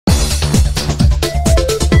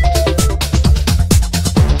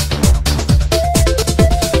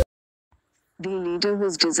leader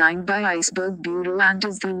was designed by Iceberg Bureau and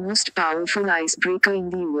is the most powerful icebreaker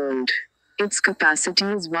in the world. Its capacity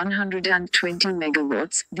is 120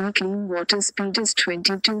 megawatts. The clean water speed is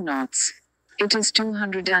 22 knots. It is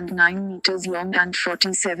 209 meters long and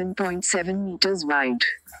 47.7 meters wide.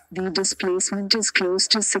 The displacement is close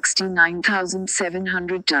to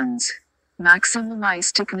 69,700 tons. Maximum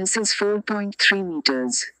ice thickness is 4.3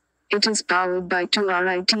 meters. It is powered by two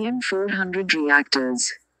RITM 400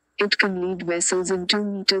 reactors. It can lead vessels in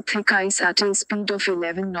 2-meter thick ice at a speed of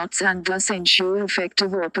 11 knots and thus ensure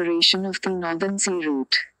effective operation of the Northern Sea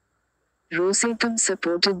route. Rosatom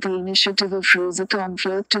supported the initiative of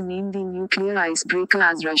Rosatomflot to name the nuclear icebreaker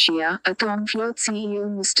as Russia, Atomflot CEO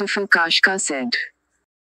Mustafa Kashka said.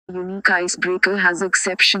 The unique icebreaker has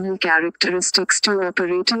exceptional characteristics to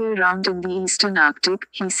operate year-round in the Eastern Arctic,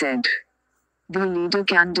 he said. The leader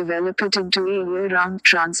can develop it into a year-round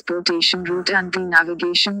transportation route and the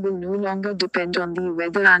navigation will no longer depend on the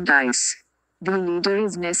weather and ice. The leader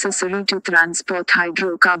is necessary to transport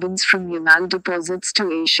hydrocarbons from Yamal deposits to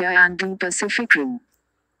Asia and the Pacific Rim.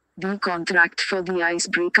 The contract for the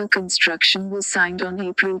icebreaker construction was signed on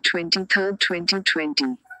April 23,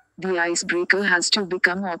 2020. The icebreaker has to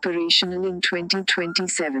become operational in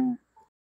 2027.